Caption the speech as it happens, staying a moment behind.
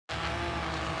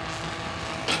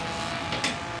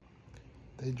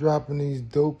They dropping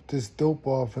this dope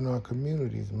off in our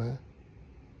communities, man.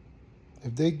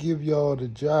 If they give y'all the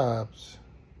jobs,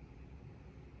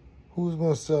 who's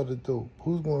gonna sell the dope?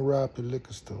 Who's gonna rob the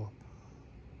liquor store?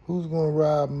 Who's gonna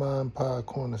rob mom and pop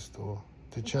corner store,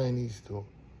 the Chinese store,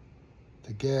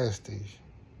 the gas station?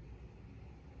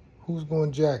 Who's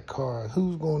gonna jack cars?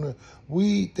 Who's gonna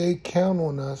they count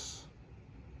on us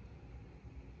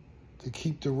to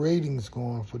keep the ratings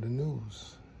going for the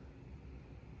news.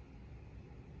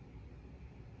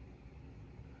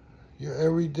 Your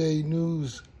everyday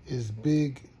news is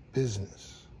big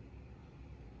business.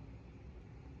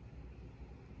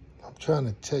 I'm trying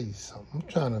to tell you something. I'm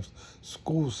trying to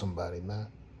school somebody, man.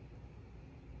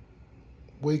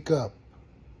 Wake up.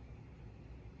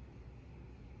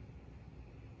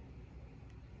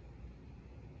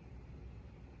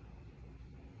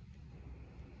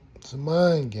 It's a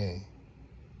mind game.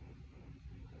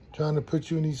 Trying to put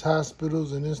you in these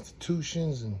hospitals and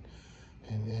institutions and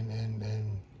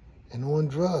on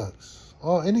drugs,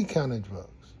 or any kind of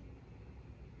drugs.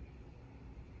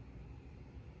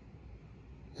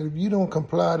 And if you don't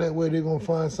comply that way, they're gonna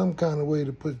find some kind of way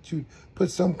to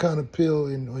put some kind of pill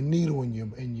or needle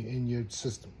in your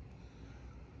system.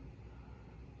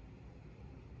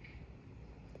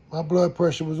 My blood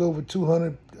pressure was over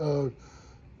 200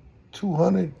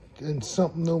 and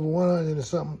something, over 100 and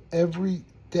something every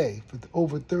day for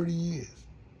over 30 years.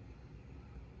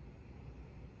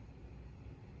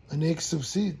 And they've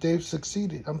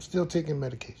succeeded. I'm still taking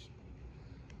medication.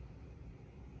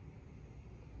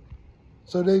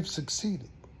 So they've succeeded.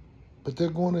 But they're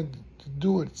going to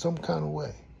do it some kind of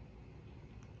way.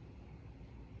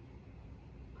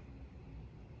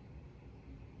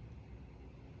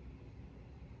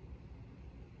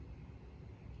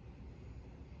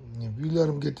 And if you let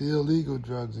them get the illegal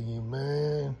drugs in you,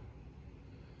 man,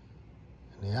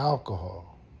 and the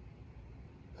alcohol,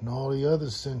 and all the other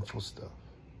sinful stuff,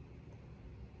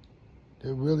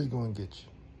 they're really going to get you.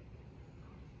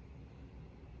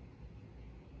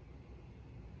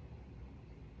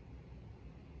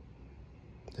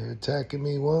 They're attacking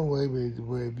me one way, but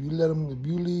if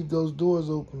you leave those doors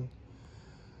open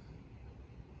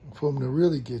for them to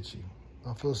really get you,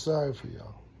 I feel sorry for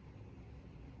y'all.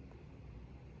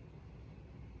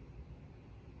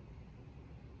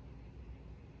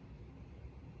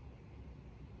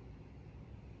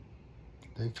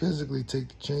 They physically take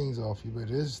the chains off you,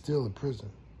 but it's still a prison.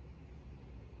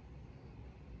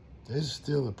 It's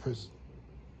still a prison.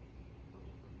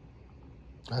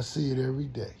 I see it every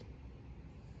day.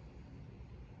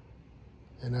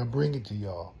 And I bring it to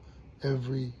y'all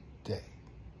every day.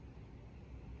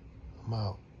 I'm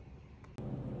out.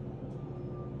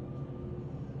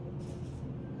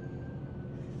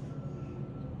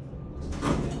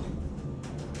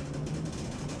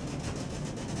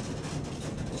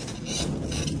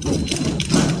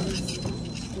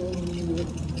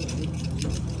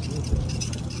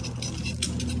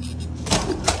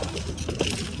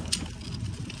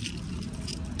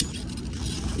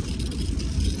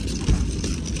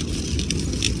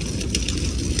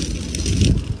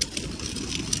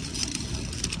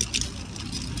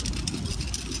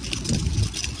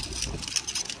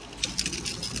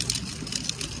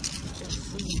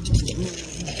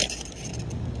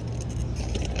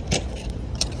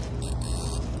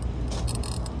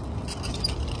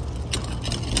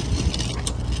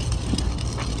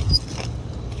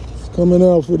 Coming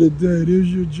out for the day.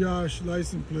 There's your Josh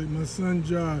license plate. My son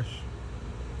Josh.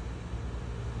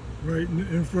 Right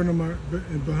in front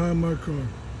of behind my car.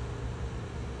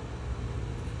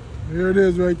 There it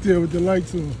is right there with the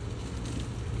lights on.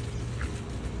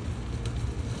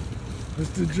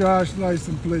 That's the Josh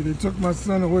license plate. They took my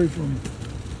son away from me.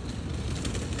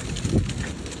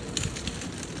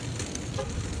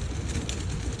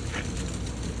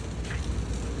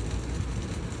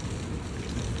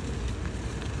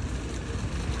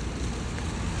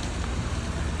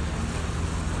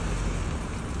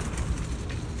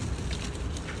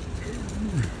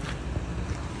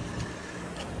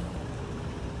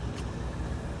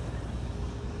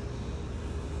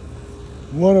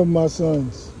 One of my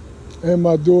sons and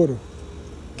my daughter.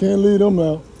 Can't leave them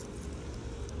out.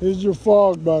 Here's your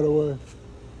fog, by the way.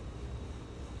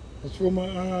 That's for my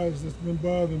eyes. That's been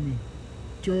bothering me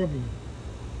terribly.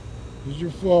 Here's your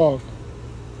fog.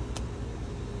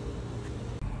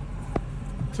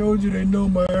 I told you they know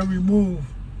my every move.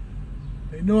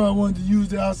 They know I wanted to use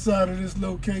the outside of this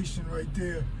location right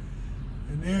there.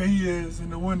 And there he is in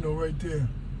the window right there.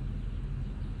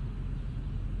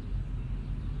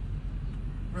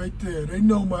 Right there. They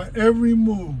know my every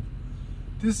move.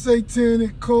 This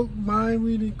satanic cult mind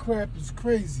reading crap is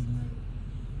crazy, man.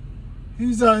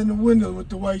 He's out in the window with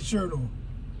the white shirt on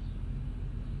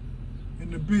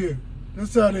and the beard.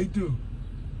 That's how they do.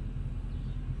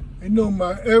 They know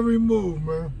my every move,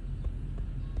 man.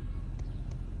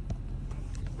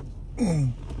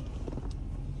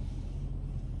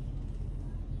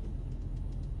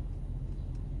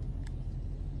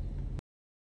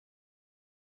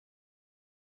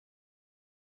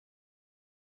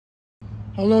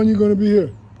 How long you gonna be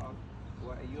here?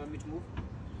 You want me to move?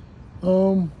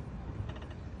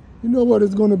 You know what?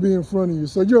 It's gonna be in front of you,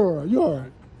 so you're all right. You're all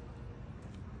right.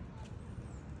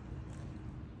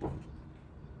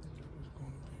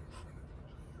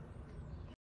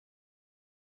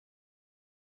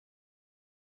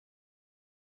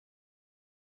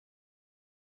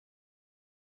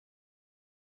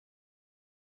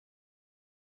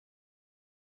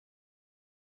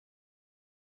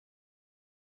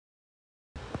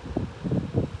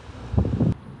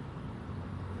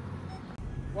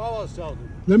 Wow, Stalking.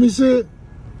 Let me see it.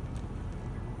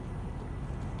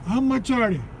 How much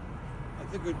are they? I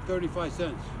think it's 35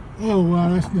 cents. Oh wow,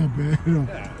 that's not bad at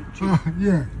all.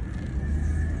 Yeah,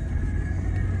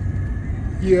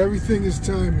 Yeah, everything is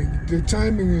timing. The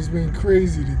timing has been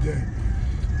crazy today.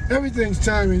 Everything's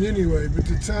timing anyway, but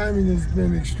the timing has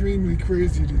been extremely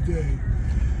crazy today.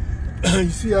 You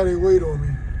see how they wait on me.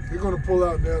 They're gonna pull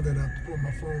out now that I have to put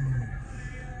my phone on them.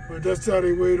 But that's how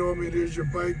they wait on me. There's your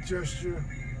bike gesture.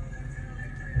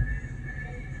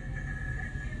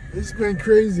 It's been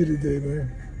crazy today,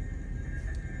 man.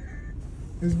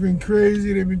 It's been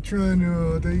crazy. They've been trying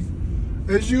to,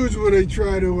 as usual, they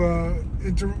try to,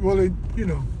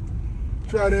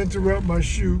 try to interrupt my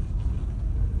shoot.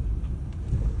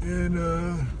 And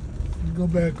go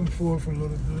back and forth a little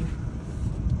bit.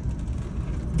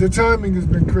 The timing has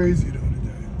been crazy though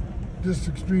today. Just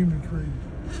extremely crazy.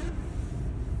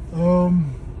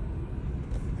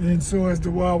 And so has the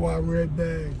Wawa red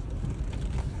bag.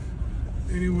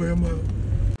 Anyway, I'm out.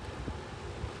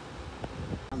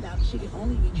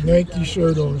 Nike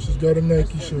shirt on. She's got a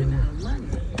Nike shirt on.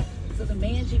 So the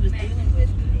man she was dealing with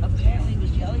apparently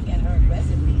was yelling at her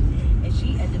aggressively, and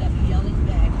she ended up yelling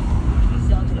back, which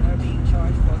resulted in her being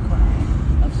charged for a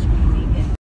crime of screaming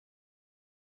and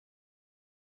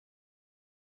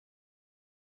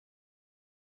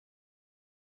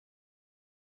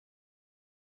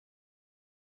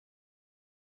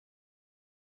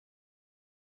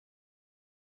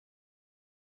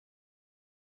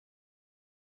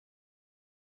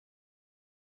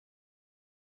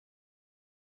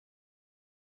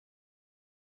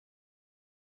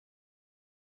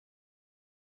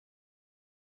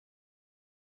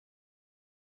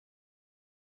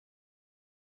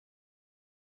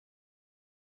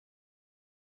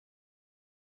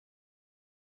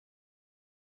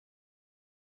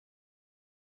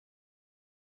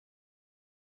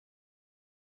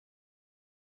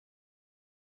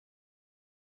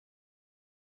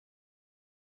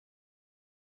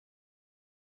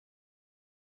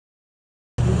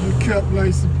You kept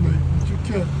license plate. But you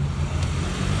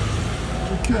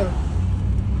kept.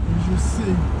 As you see,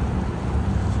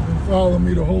 she's been following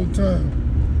me the whole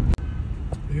time.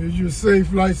 Here's your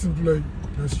safe license plate.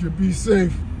 That's your be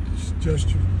safe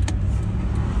gesture.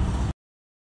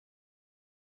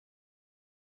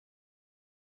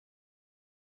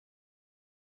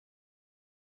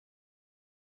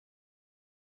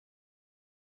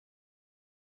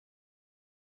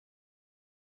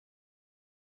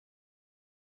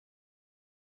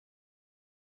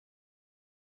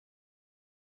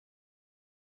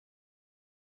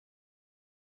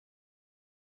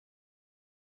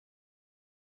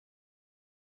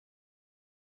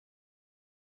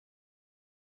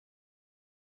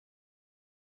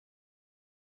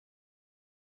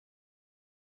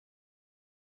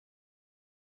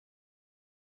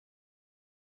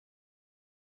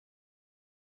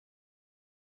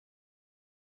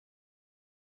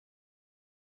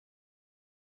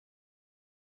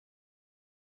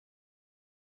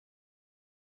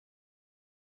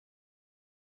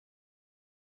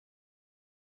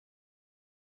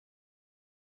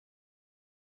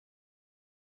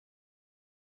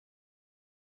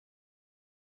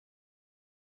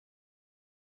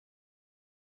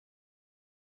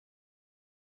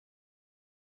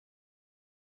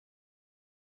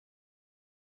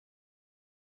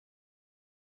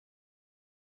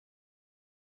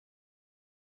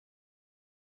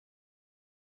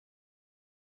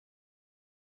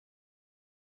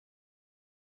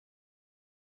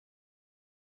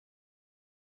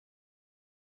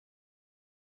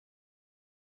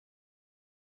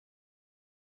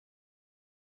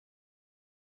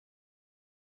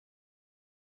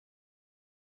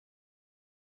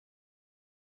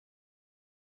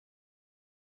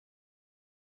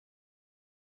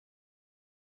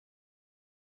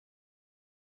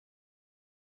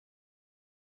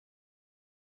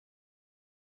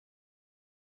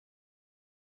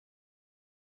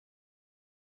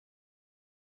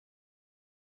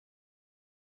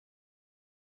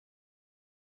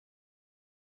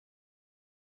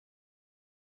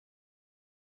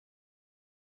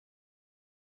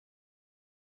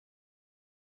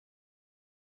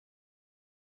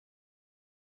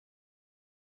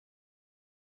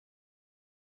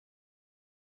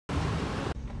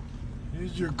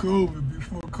 Here's your COVID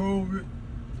before COVID.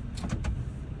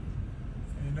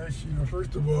 And that's, you know,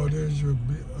 first of all, there's your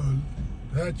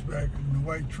hatchback in the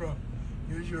white truck.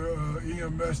 Here's your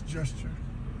EMS gesture.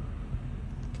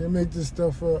 Can't make this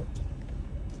stuff up.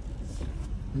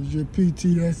 Here's your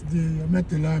PTSD. I'm at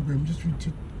the library. I'm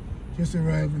just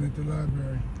arriving at the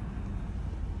library.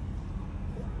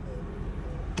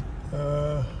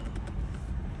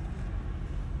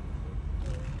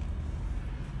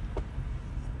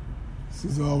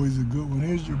 This is always a good one.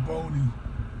 Here's your bony.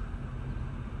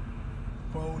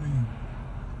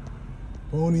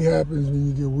 Bony happens when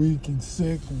you get weak and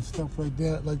sick and stuff like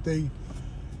that. Like they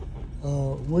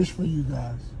wish for you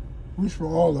guys. Wish for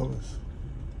all of us.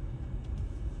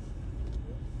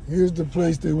 Here's the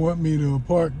place they want me to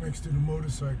park next to the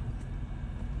motorcycle.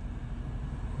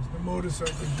 It's the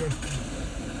motorcycle gesture.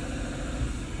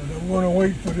 And I'm gonna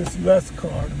wait for this less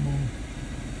car to move.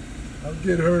 I'll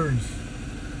get hers.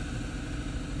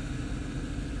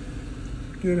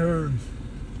 Get hers.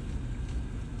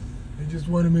 They just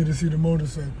wanted me to see the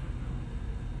motorcycle.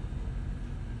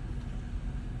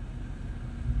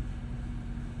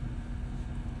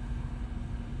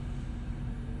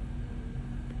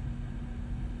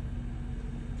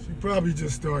 She probably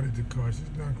just started the car. She's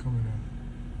not coming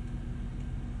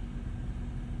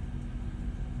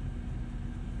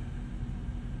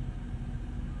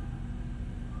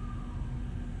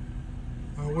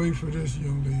out. I'll wait for this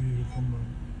young lady to come up.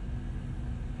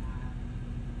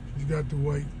 She's got the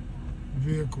white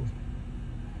vehicle.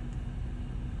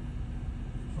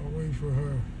 I'll wait for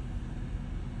her.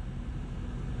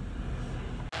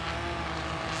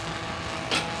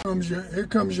 Here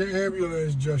comes your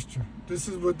ambulance gesture. This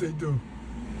is what they do.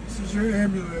 This is your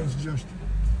ambulance gesture.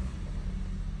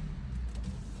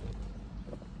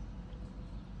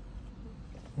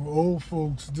 Or old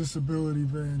folks disability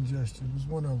van gesture. It was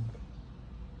one of them.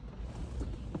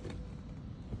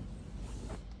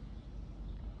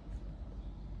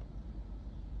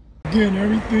 Again,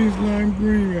 everything's lime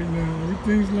green right now.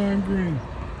 Everything's lime green.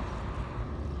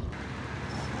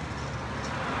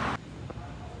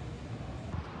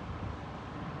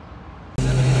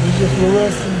 There's your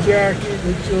fluorescent jacket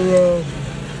with your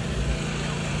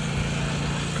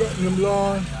cutting them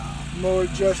lawn, mower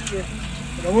gesture.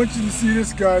 But I want you to see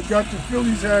this guy. He's got the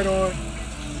Phillies hat on,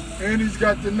 and he's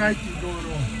got the Nike going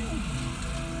on.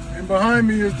 And behind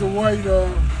me is the white.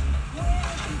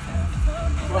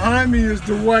 Behind me is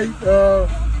the white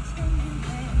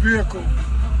vehicle,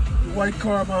 the white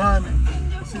car behind me.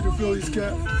 See the Phillies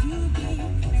cap?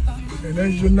 And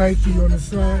there's your Nike on the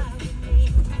side.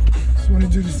 Just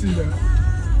wanted you to see that.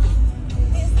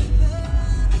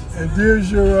 And there's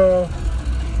your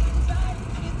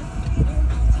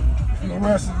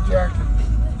fluorescent jacket.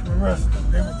 Fluorescent.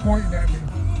 They were pointing at me.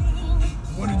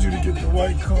 I wanted you to get the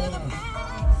white car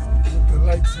with the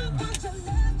lights in it.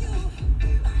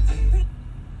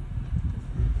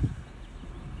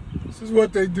 This is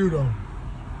what they do, though.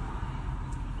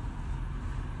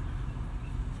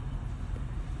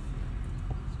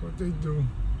 That's what they do.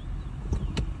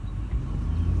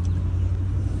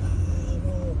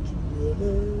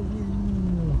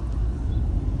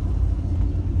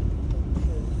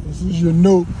 This is your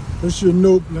note. That's your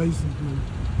note license plate.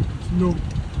 It's note.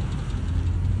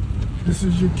 This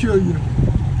is your kill you.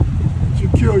 It's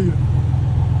your kill you.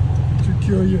 It's your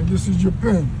kill you. This is your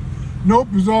pen.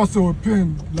 Nope is also a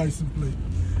pen license plate.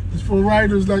 It's for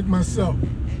riders like myself.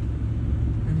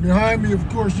 And behind me, of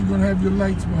course, you're gonna have your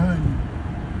lights behind you.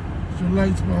 It's your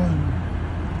lights behind you.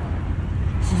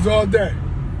 This is all day.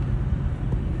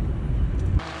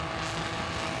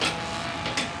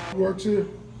 Works here.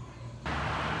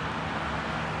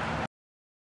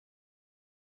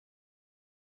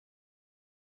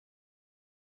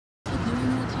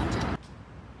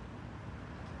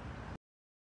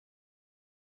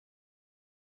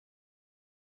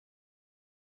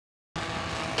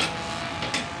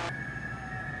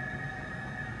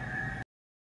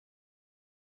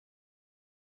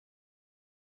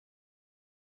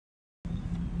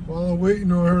 While I'm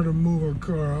waiting on her to move her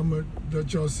car, I'm gonna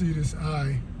let y'all see this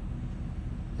eye.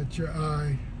 That's your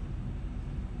eye.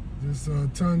 There's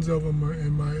tons of them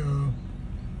in my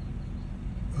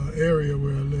area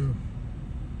where I live.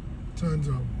 Tons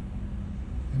of them.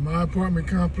 In my apartment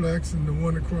complex and the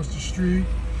one across the street,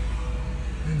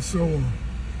 and so on.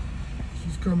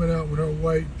 She's coming out with her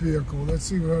white vehicle. Let's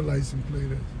see what her license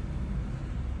plate is.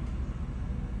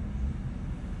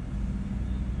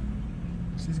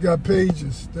 She's got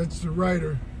pages. That's the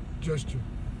writer gesture.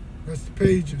 That's the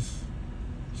pages.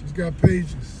 She's got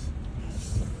pages.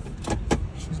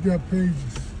 She's got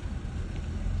pages.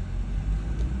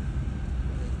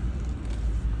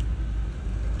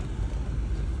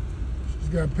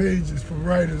 got pages for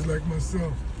writers like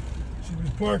myself. She was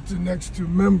parked next to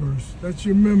members. That's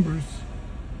your members.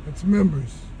 That's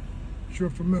members.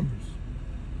 Short for members.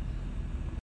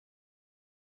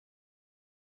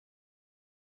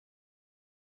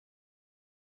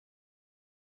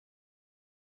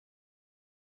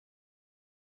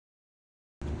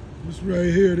 This right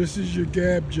here, this is your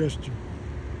gab gesture.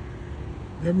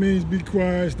 That means be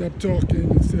quiet, stop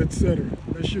talking, etc.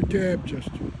 That's your gab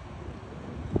gesture.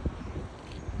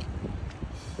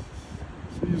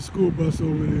 See your school bus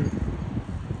over there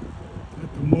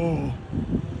at the mall.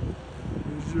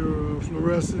 There's your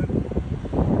fluorescent.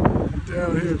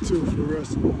 Down here too,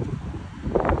 fluorescent.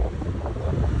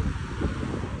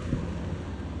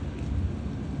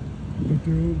 But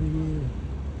they're over there.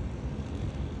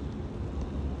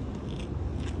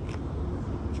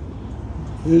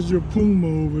 There's your Puma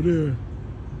over there.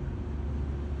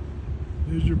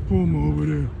 There's your Puma over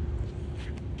there.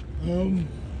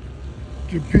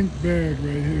 Your pink bag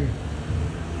right here.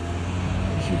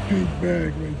 That's your pink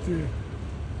bag right there.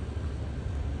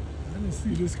 I didn't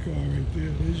see this car right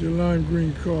there. There's your lime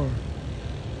green car.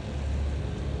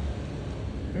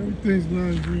 Everything's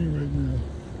lime green right now.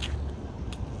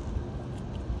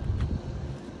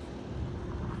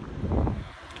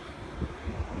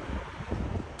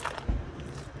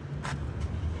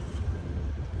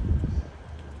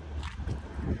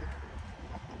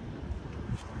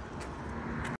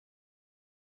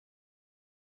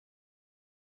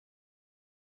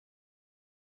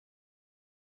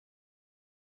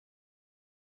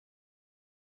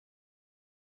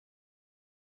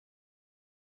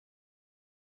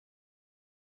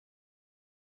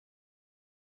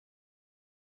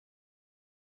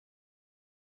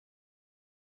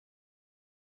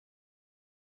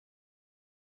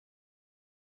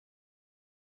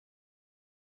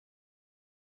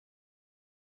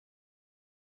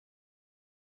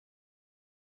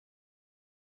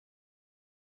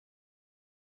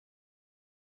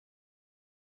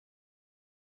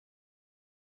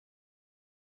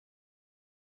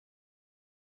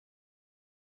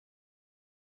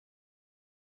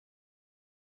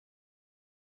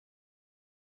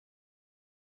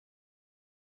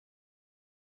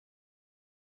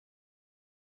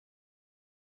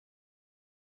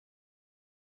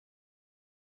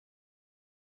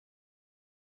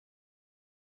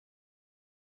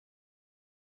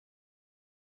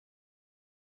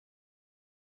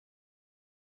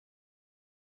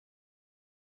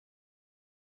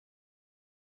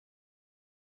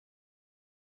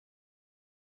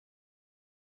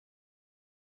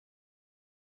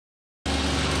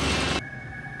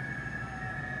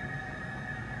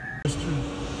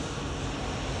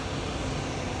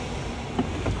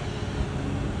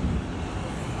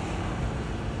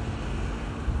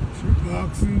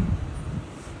 Boxing.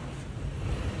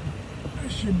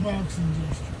 That's your boxing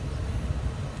gesture.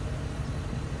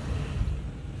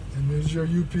 And there's your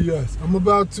UPS. I'm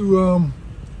about to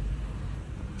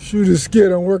shoot a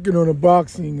skit. I'm working on a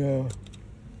boxing,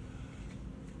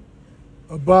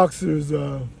 a boxer's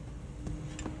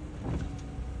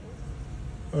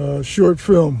short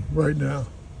film right now.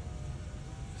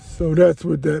 So that's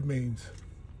what that means.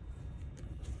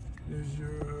 There's your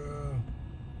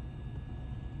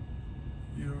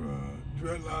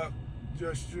dreadlock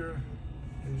gesture.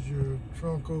 There's your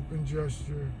trunk open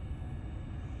gesture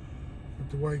with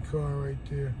the white car right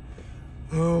there.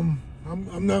 I'm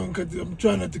not gonna cut this, I'm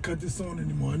trying not to cut this on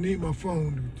anymore. I need my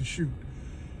phone to shoot.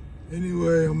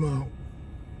 Anyway, I'm out.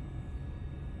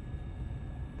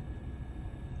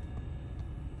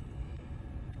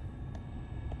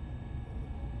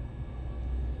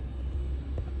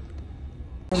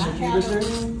 I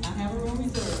have a room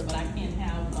reserved, but I can't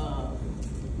have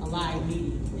a live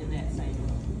meeting in that same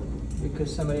room.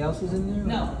 Because somebody else is in there?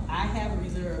 No, I have a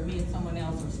reserve, me and someone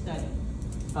else are studying.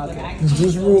 Okay. Is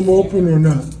this room open or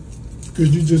not?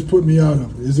 Because you just put me out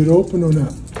of it. Is it open or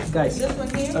not? Guys, This one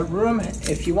here? a room,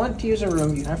 if you want to use a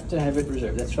room, you have to have it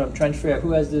reserved. That's what I'm trying to figure out.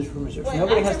 Who has this room reserved? Wait,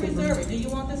 Nobody I has can the reserve room. it. Do you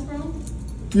want this room?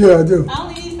 Yeah, I do. I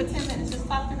only need it for 10 minutes. Just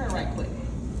talk to her right quick.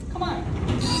 Come on.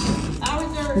 I'll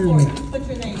reserve it for you. Put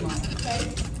your name on it, okay?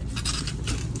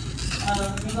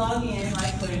 You log in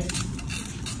right quick.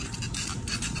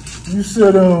 You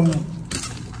said,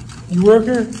 you work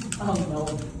here? Oh, no.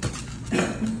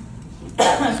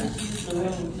 Just use the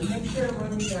room to make sure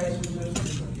one of you guys reserve it.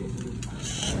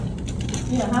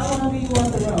 Yeah, how long do you want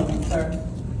the room, sir?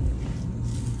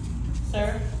 Sir?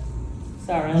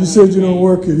 Sorry. You said you don't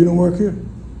work here. You don't work here?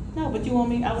 No, but you want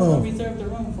me, I was going to reserve the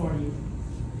room for you.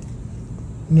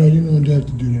 No, you don't have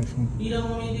to do that for me. You don't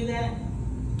want me to do that?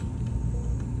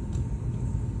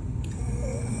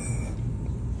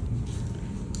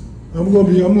 I'm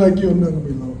like you, I'm not gonna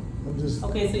be long. I'm just,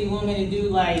 Okay, so you want me to do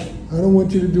like, I don't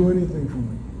want you to do anything for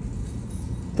me.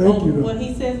 Thank you, though. when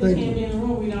he says we Thank can't you. be in the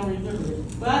room, we don't reserve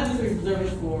it. But I'll just reserve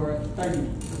it for 30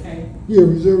 minutes, okay? Yeah,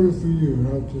 reserve it for you, and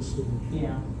I'll just,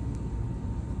 Yeah.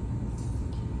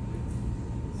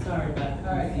 Sorry about that.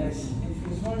 All right, guys. If you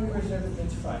just want to reserve it,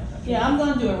 that's fine. Yeah, I'm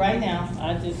gonna do it right now.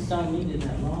 I just don't need it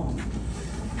that long.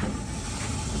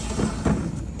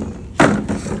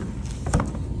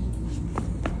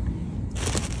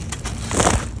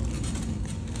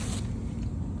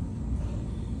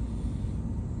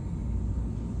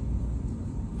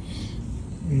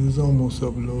 it's almost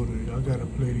uploaded. I gotta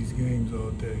play these games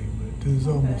all day, but this is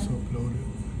almost uploaded.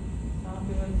 I'll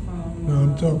do it from. No,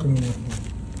 I'm talking to my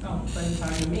phone. Oh, same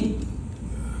time to me.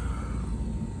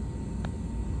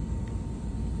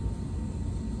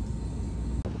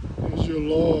 Here's your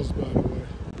laws, by the way.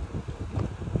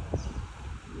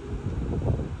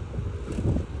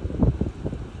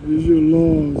 Here's your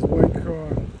laws, white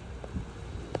car.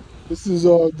 This is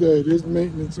all day. There's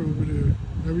maintenance over there.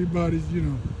 Everybody's,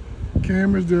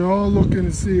 cameras, they're all looking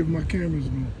to see if my camera's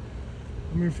going.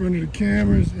 I'm in front of the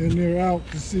cameras and they're out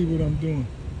to see what I'm doing.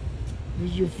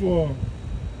 Here's your fog.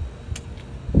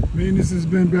 Maintenance has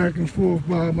been back and forth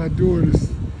by my door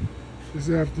this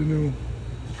afternoon.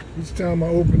 Each time I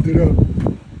opened it up.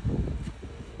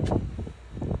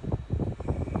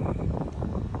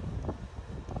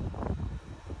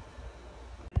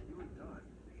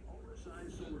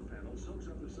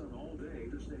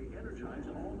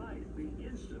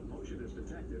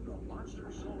 The Monster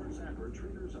Solar Zapper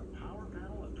triggers a power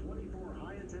panel of 24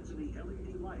 high-intensity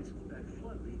LED lights that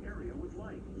flood the area with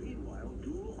light. Meanwhile,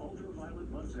 dual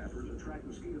ultraviolet bug zappers attract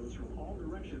mosquitoes from all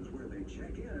directions where they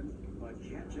check in, but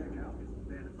can't check out.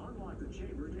 Then unlock the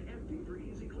chamber to empty for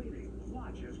easy cleaning.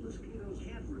 Watch as mosquitoes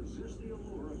can't resist the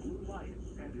allure of blue light.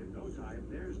 And in no time,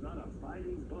 there's not a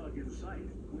biting bug in sight.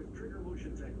 With trigger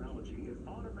motion technology, it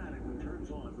automatically turns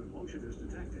on when motion is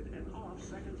detected and off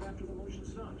seconds after the motion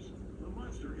stops. The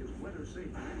Monster is weather safe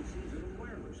for any season and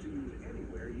wireless to use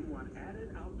anywhere you want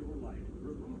added outdoor light.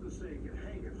 Remove the sink and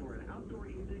hang it for an outdoor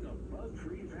evening of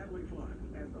bug-free family fun.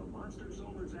 And the Monster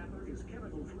Solar Zapper is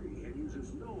chemical-free and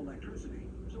uses no electricity,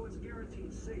 so it's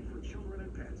guaranteed safe for children and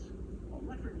pets.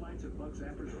 Electric lights and bug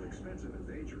zappers are expensive and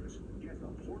dangerous. Get the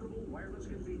portable wireless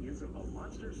convenience of a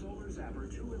Monster Solar Zapper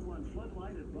 2-in-1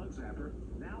 floodlight and bug zapper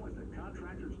now at the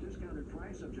contractor's discounted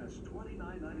price of just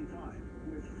 $29.95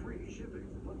 with free shipping.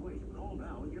 But wait, call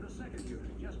now and get a second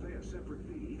unit. Just pay a separate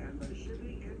fee and the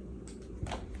shipping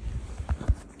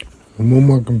I'm on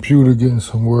my computer getting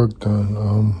some work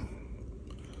done.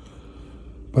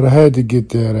 But I had to get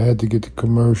that. I had to get the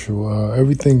commercial.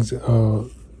 Everything's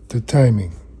the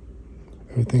timing.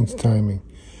 Everything's timing.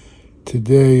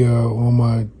 Today on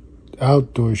my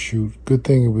outdoor shoot, good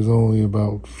thing it was only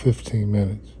about 15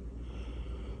 minutes.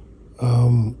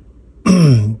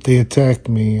 They attacked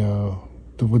me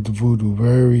with the voodoo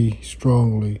very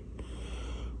strongly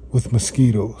with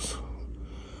mosquitoes.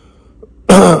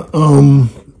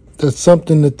 That's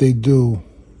something that they do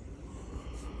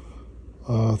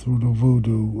through the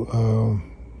voodoo.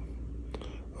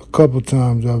 A couple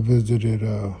times I visited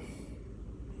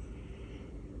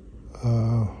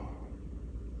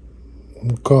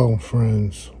we call them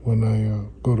friends when I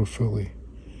go to Philly,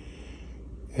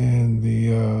 and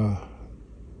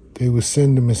they would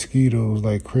send the mosquitoes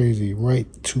like crazy right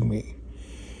to me,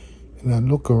 and I'd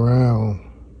look around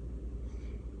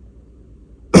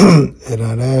and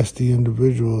I'd ask the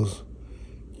individuals,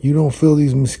 "You don't feel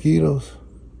these mosquitoes?"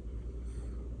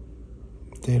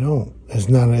 They don't. It's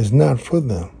not for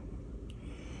them.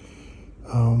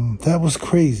 That was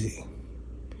crazy.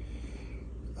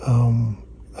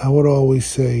 I would always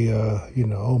say,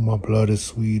 oh, my blood is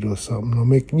sweet or something.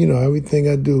 Everything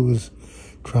I do is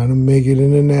trying to make it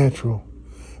in the natural,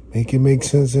 make it make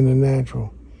sense in the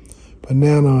natural. But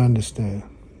now I understand.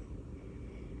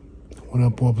 I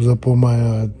was up on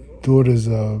my daughter's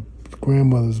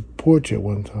grandmother's porch at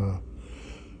one time,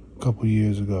 a couple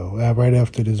years ago, right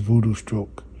after this voodoo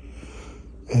stroke.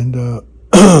 And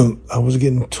I was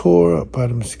getting tore up by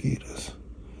the mosquitoes.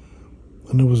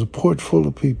 And there was a porch full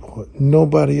of people.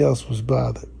 Nobody else was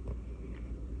bothered.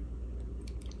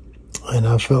 And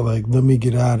I felt like, let me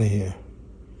get out of here.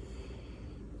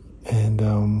 And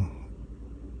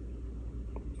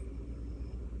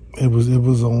it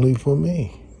was only for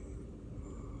me.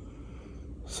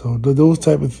 So those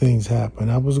type of things happen.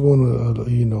 I was going to,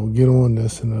 get on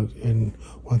this and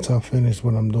once I finish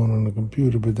what I'm doing on the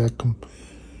computer, but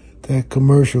that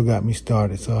commercial got me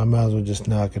started, so I might as well just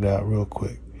knock it out real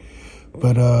quick.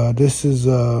 But this is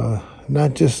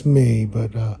not just me,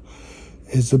 but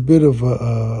It's a bit of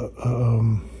a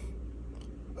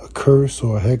curse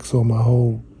or a hex on my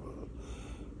whole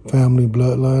family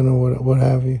bloodline or what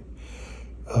have you.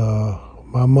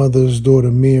 My mother's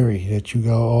daughter Mary, that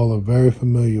you all are very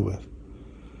familiar with.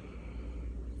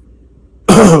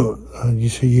 You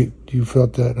see, you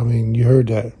felt that. I mean, you heard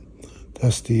that.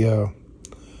 That's the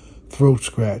throat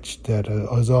scratch that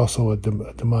is also a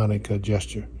demonic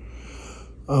gesture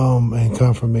and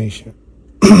confirmation.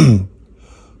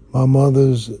 My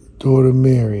mother's daughter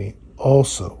Mary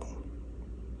also.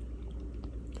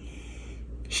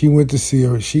 She went to see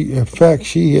her. In fact,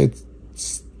 she had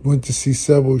went to see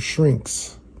several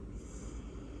shrinks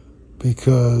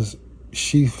because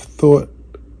she thought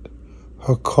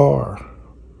her car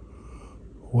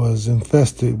was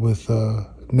infested with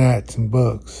gnats and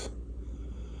bugs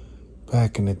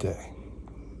back in the day.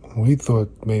 We thought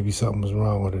maybe something was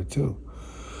wrong with her too.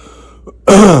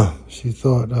 She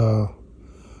thought,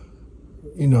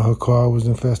 her car was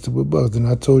infested with bugs. And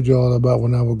I told you all about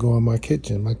when I would go in my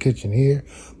kitchen here,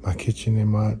 my kitchen in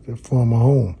my former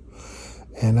home.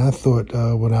 And I thought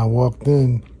when I walked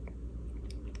in,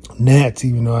 gnats,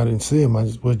 even though I didn't see them, I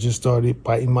just started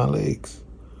biting my legs.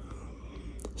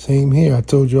 Same here. I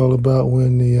told you all about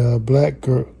when the black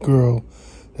girl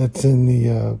that's in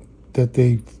the that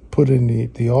they put in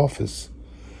the office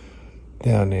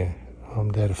down there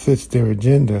that fits their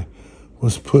agenda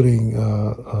was putting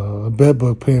a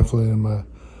bedbug pamphlet in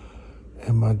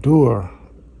my door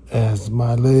as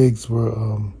my legs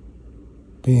were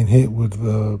being hit with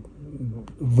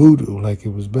voodoo like it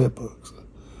was bedbugs,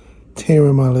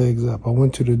 tearing my legs up. I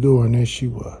went to the door and there she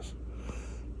was.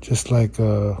 Just like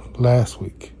last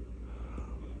week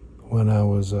when I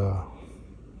was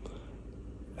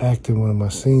acting one of my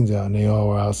scenes out and they all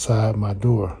were outside my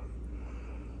door,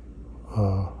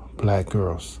 black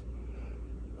girls,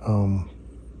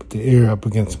 with the ear up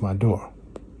against my door.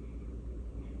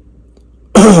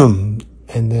 And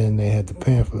then they had the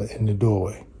pamphlet in the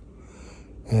doorway.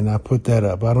 And I put that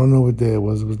up. I don't know what day it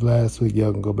was. It was last week.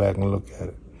 Y'all can go back and look at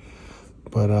it.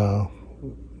 But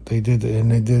they did it,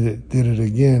 and they did it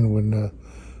again when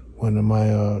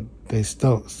they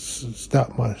stopped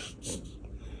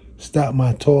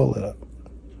my toilet up.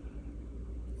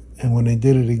 And when they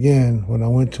did it again, when I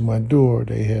went to my door,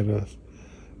 they had a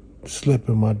slip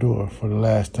in my door for the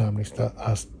last time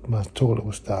my toilet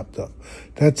was stopped up.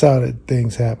 That's how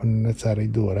things happen, and that's how they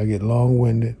do it. I get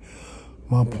long-winded.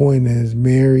 My point is,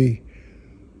 Mary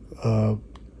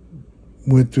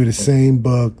went through the same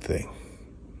bug thing.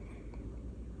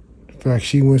 In fact,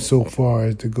 she went so far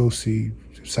as to go see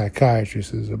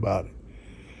psychiatrists about it.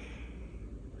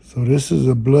 So this is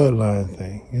a bloodline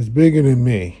thing. It's bigger than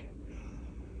me.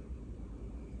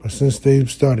 But since they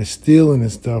started stealing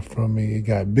this stuff from me, it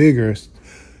got bigger.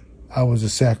 I was a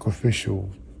sacrifice.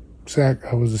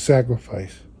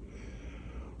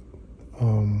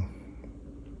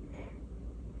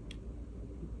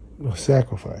 A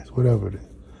sacrifice, whatever it is,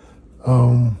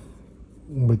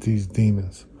 with these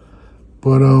demons.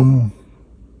 But,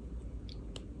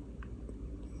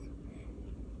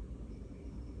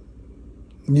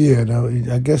 yeah, now,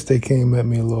 I guess they came at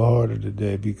me a little harder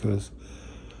today because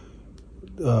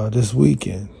this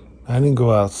weekend, I didn't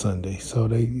go out Sunday, so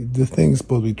the thing's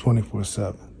supposed to be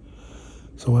 24/7.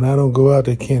 So when I don't go out,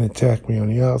 they can't attack me on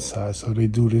the outside, so they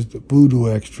do this voodoo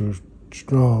extra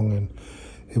strong, and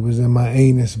it was in my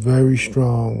anus very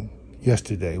strong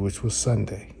yesterday, which was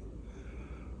Sunday,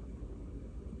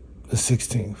 the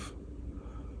 16th.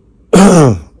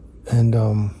 And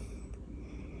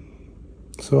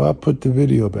so I put the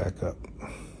video back up.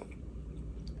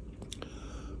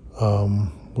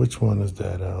 Which one is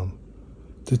that?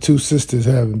 The two sisters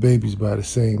having babies by the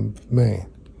same man.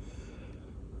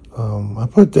 I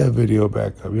put that video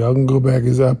back up. Y'all can go back.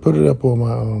 I put it up on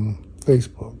my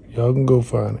Facebook. Y'all can go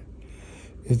find it.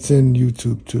 It's in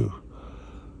YouTube too.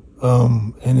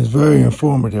 And it's very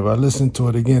informative. I listened to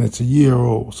it again. It's a year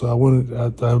old, so I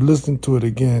listened to it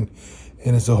again,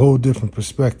 and it's a whole different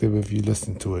perspective if you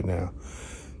listen to it now.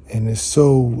 And it's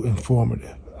so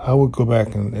informative. I would go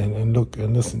back and look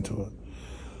and listen to it.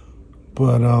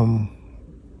 But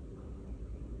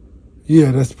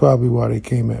yeah, that's probably why they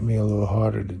came at me a little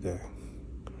harder today.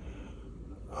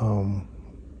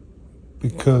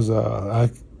 Because I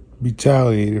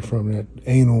retaliated from that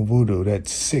anal voodoo, that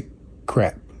sick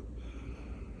crap.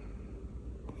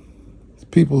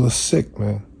 People are sick,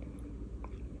 man.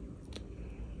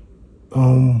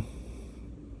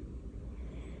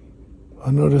 I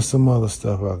know there's some other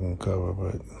stuff I can cover,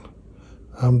 but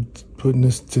I'm putting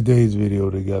today's video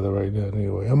together right now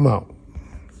anyway. I'm out.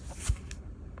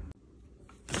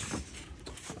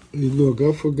 Hey, look,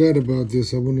 I forgot about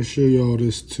this. I want to show y'all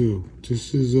this too.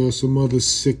 This is some other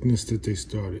sickness that they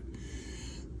started.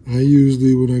 I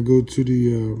usually, when I go to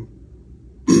the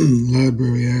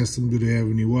library, ask them, do they have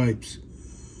any wipes?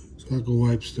 So I can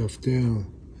wipe stuff down.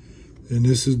 And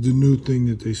this is the new thing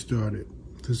that they started.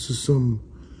 This is some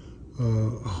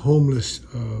homeless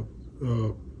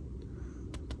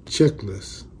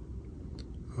checklist.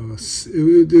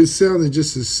 It sounded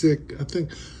just as sick. I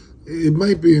think it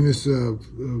might be in this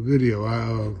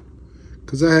video.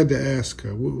 Because I had to ask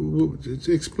her,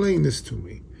 explain this to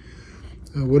me.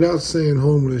 Without saying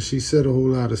homeless, she said a whole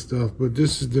lot of stuff, but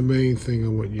this is the main thing I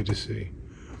want you to see.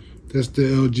 That's the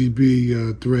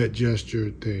LGB threat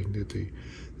gesture thing.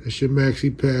 That's your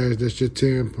maxi pads, that's your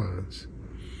tampons.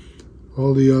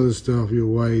 All the other stuff, your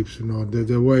wipes and all that.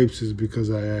 The wipes is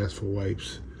because I asked for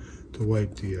wipes to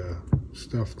wipe the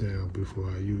stuff down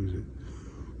before I use it.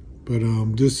 But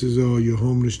this is all your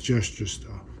homeless gesture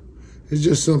stuff. It's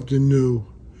just something new.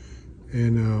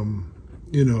 And,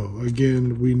 you know,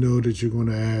 again, we know that you're going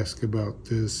to ask about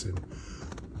this, and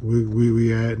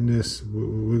we adding this.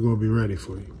 We're going to be ready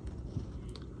for you.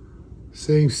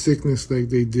 Same sickness like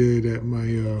they did at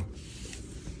my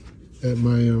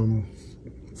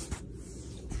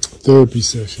therapy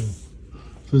session,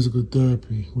 physical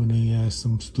therapy, when they ask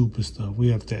some stupid stuff. We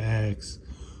have to ask,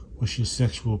 what's your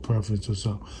sexual preference or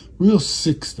something. Real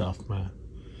sick stuff, man.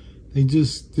 They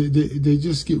just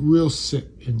get real sick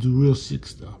and do real sick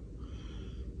stuff.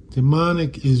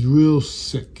 Demonic is real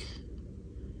sick.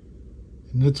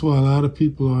 And that's why a lot of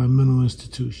people are in mental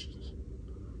institutions.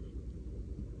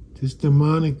 This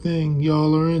demonic thing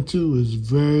y'all are into is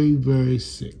very, very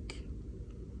sick.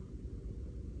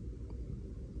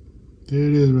 There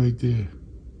it is right there.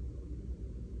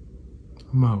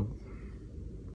 I'm out.